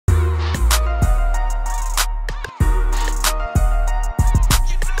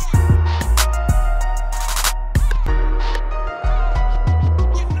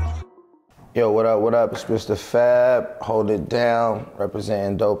what up, what up? It's Mistah F.A.B, hold it down,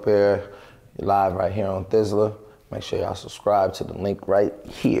 representing Dope Air. You're live right here on Thizzler. Make sure y'all subscribe to the link right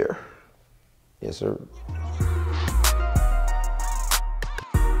here. Yes, sir.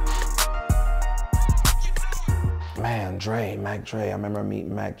 Man, Mac Dre. I remember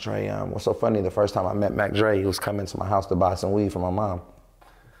meeting Mac Dre. What's so funny, the first time I met Mac Dre, he was coming to my house to buy some weed for my mom.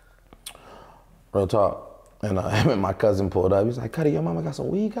 Real talk. And him and my cousin pulled up. He's like, Cuddy, your mama got some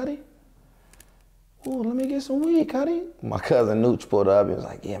weed, Cuddy? Ooh, let me get some weed, Cuddy. My cousin Nooch pulled up. He was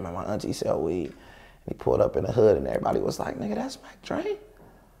like, yeah, man, my auntie sell weed. And he pulled up in the hood and everybody was like, nigga, that's Mac Dre?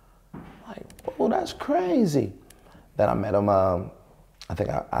 Like, oh, that's crazy. Then I met him, I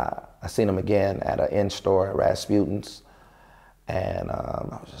think I seen him again at an in-store at Rasputin's. And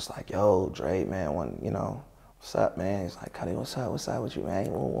I was just like, yo, Dre, man, what's up, man? He's like, Cuddy, what's up with you, man?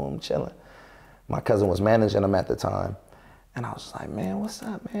 I'm chilling. My cousin was managing him at the time. And I was just like, man, what's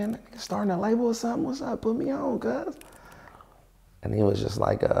up, man? Starting a label or something? What's up? Put me on, cuz. And he was just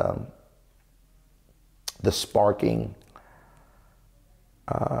like, the sparking,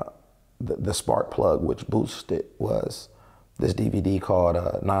 the spark plug which boosted was this DVD called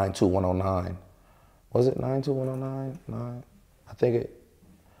 92109. Was it 92109? 9? I think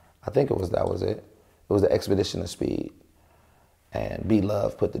that was it. It was the Expedition of Speed. And B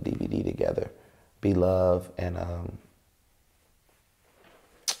Love put the DVD together. B Love and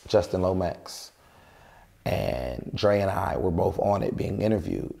Justin Lomax. And Dre and I were both on it being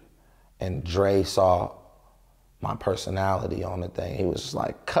interviewed. And Dre saw my personality on the thing. He was just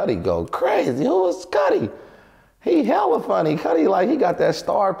like, Cuddy go crazy. Who is Cuddy? He hella funny. Cuddy, like, he got that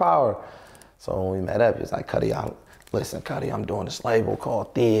star power. So when we met up, he was like, Cuddy, listen, Cuddy, I'm doing this label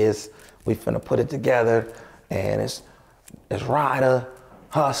called Thizz. We finna put it together. And it's Ryder,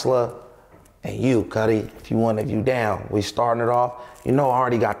 Hustler, and you, Cuddy. If you down, we starting it off. You know, I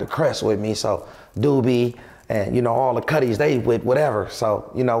already got the crest with me, so Doobie and, all the Cuddys, they with whatever.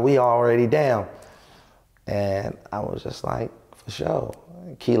 So, we already down. And I was just like, for sure.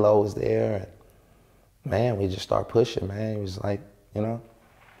 And Kilo was there, and man, we just start pushing, man. He was like,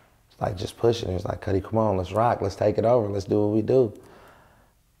 just pushing. He was like, Cuddy, come on, let's rock, let's take it over, let's do what we do.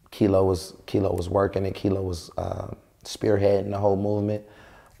 Kilo was working, and Kilo was spearheading the whole movement.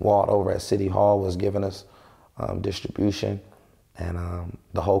 Walt over at City Hall was giving us distribution, and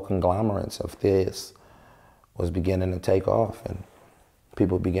the whole conglomerates of Thizz was beginning to take off, and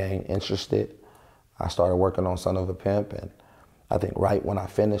people began interested. I started working on Son of a Pimp, and I think right when I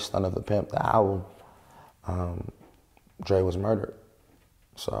finished Son of a Pimp, the album, Dre was murdered.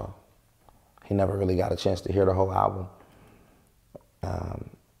 So he never really got a chance to hear the whole album,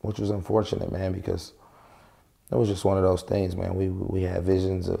 which was unfortunate, man, because it was just one of those things, man. We had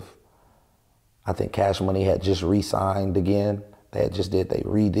visions of, I think Cash Money had just re-signed again. They had just did their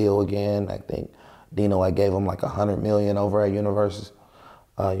re-deal again. I think Dino had gave him like $100 million over at Universal,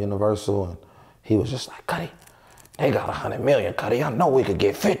 and he was just like, Cuddy, they got $100 million, Cuddy. I know we could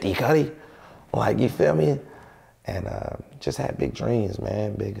get 50, Cuddy. Like, you feel me? And just had big dreams,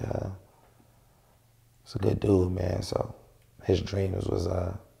 man. He's a good dude, man. So his dreams was,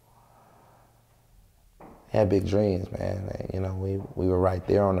 he had big dreams, man. And, we were right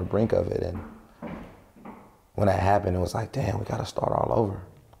there on the brink of it. And when that happened, it was like, damn, we got to start all over.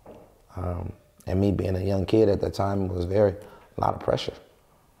 And me being a young kid at the time, it was a lot of pressure.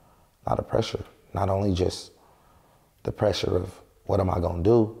 A lot of pressure. Not only just the pressure of what am I going to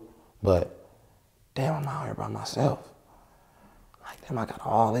do, but damn, I'm out here by myself. Like, damn, I got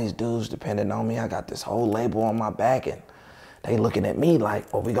all these dudes depending on me. I got this whole label on my back, and they looking at me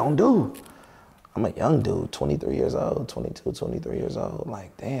like, what we going to do? I'm a young dude, 23 years old, 22, 23 years old.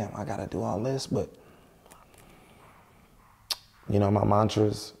 Like, damn, I got to do all this. But, my mantra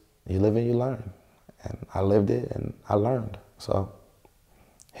is, you live and you learn. And I lived it and I learned. So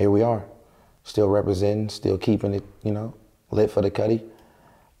here we are, still representing, still keeping it, lit for the Cuddy.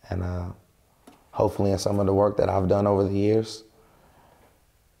 And hopefully in some of the work that I've done over the years,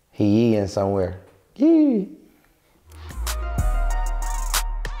 he in somewhere. Yee.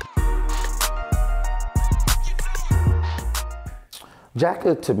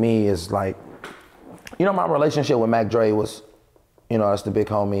 Jacka to me is like, my relationship with Mac Dre was, that's the big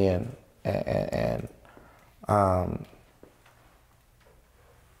homie, and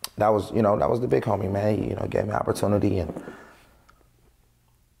that was the big homie, man. He, gave me opportunity, and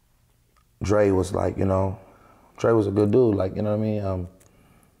Dre was like, Dre was a good dude, like, you know what I mean?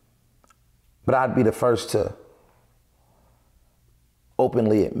 But I'd be the first to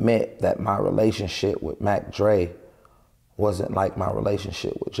openly admit that my relationship with Mac Dre wasn't like my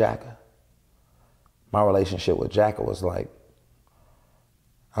relationship with Jacka. My relationship with Jacka was like,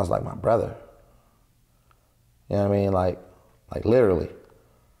 I was like my brother. You know what I mean? Like literally.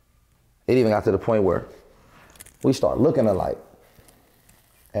 It even got to the point where we start looking alike.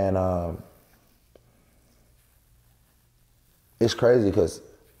 And it's crazy because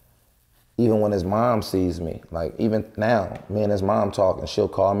even when his mom sees me, like even now, me and his mom talk, and she'll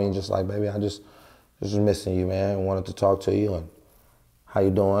call me and just like, baby, I just was missing you, man. Wanted to talk to you, and how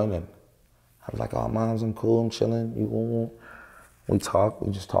you doing? And I was like, oh, moms, I'm cool, I'm chilling. We talk,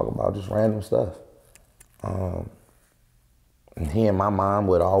 we just talk about just random stuff. And he and my mom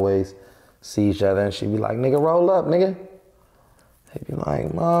would always see each other, and she'd be like, nigga, roll up, nigga. They'd be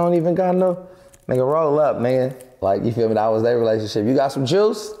like, Mom, I don't even got no, nigga, roll up, nigga. Like, you feel me? That was their relationship. You got some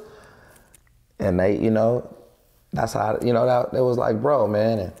juice? And they, you know, that's how, you know, that it was like, bro,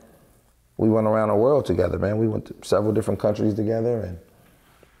 man. And we went around the world together, man. We went to several different countries together, and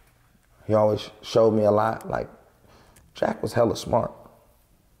he always showed me a lot. Like, Jack was hella smart,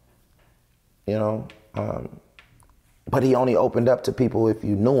 you know? But he only opened up to people if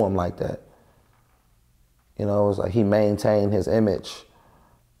you knew him like that. You know, it was like he maintained his image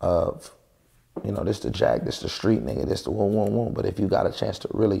of, you know, this the Jack, this the street nigga, this the woo. But if you got a chance to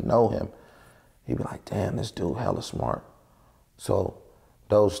really know him, you'd be like, damn, this dude hella smart. So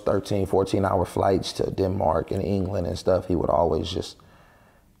those 13, 14-hour flights to Denmark and England and stuff, he would always just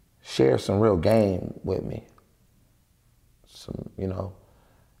share some real game with me. Some, you know,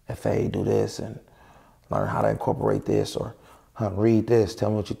 F.A. do this and learn how to incorporate this, or read this, tell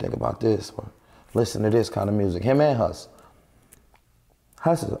me what you think about this, or listen to this kind of music. Him and Huss.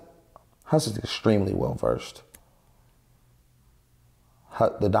 Huss is extremely well-versed.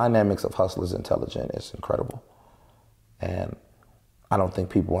 The dynamics of Hustler's intelligence is incredible. And I don't think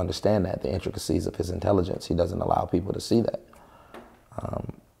people understand that, the intricacies of his intelligence. He doesn't allow people to see that.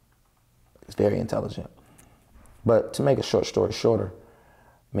 He's very intelligent. But to make a short story shorter,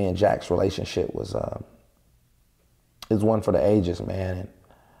 me and Jack's relationship was is one for the ages, man. And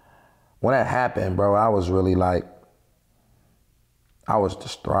when that happened, bro, I was really like, I was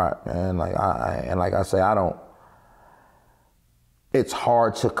distraught, man. Like like I say, it's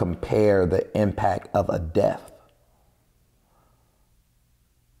hard to compare the impact of a death.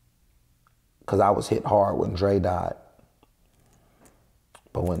 Cause I was hit hard when Dre died.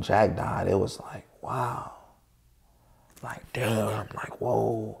 But when Jack died, it was like, wow. Like, damn, like,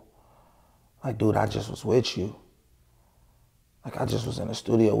 whoa. Like, dude, I just was with you. Like, I just was in the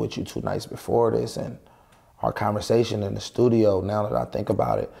studio with you 2 nights before this, and our conversation in the studio, now that I think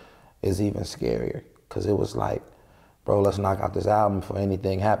about it, is even scarier. Cause it was like, bro, let's knock out this album before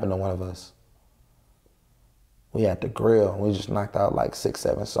anything happened to one of us. We had the grill, and we just knocked out like 6,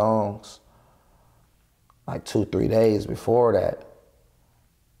 7 songs, like 2, 3 days before that.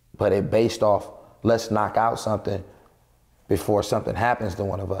 But it based off, let's knock out something before something happens to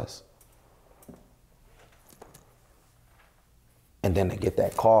one of us. And then to get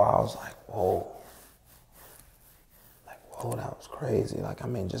that call, I was like, whoa. Like, whoa, that was crazy. Like, I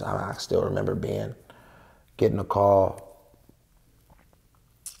mean, I still remember getting a call,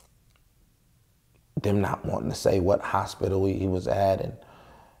 them not wanting to say what hospital he was at, and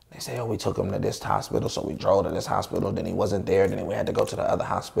they say, oh, we took him to this hospital, so we drove to this hospital, then he wasn't there, then we had to go to the other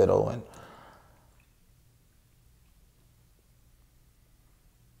hospital. And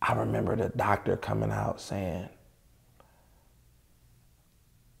I remember the doctor coming out saying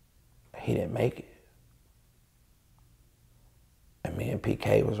he didn't make it. And me and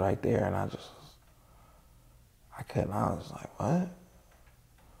PK was right there, and I was like, what?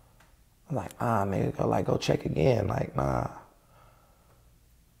 I'm like, nah, nigga, go check again. Like, nah.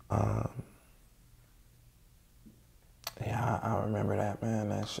 Yeah, I remember that, man.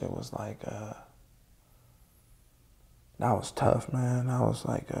 That shit was like, that was tough, man. That was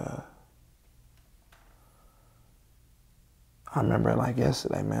like, I remember it like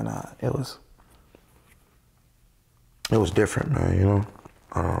yesterday, man. It was different, man, you know?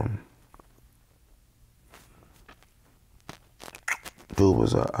 Dude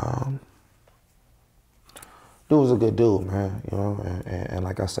was a good dude, man, you know? And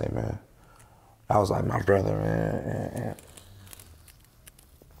like I say, man, I was like my brother, man, and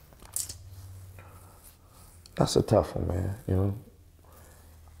that's a tough one, man, you know?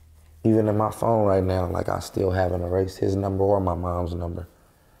 Even in my phone right now, like I still haven't erased his number or my mom's number.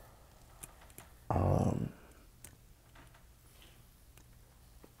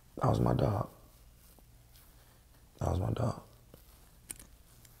 That was my dog. That was my dog.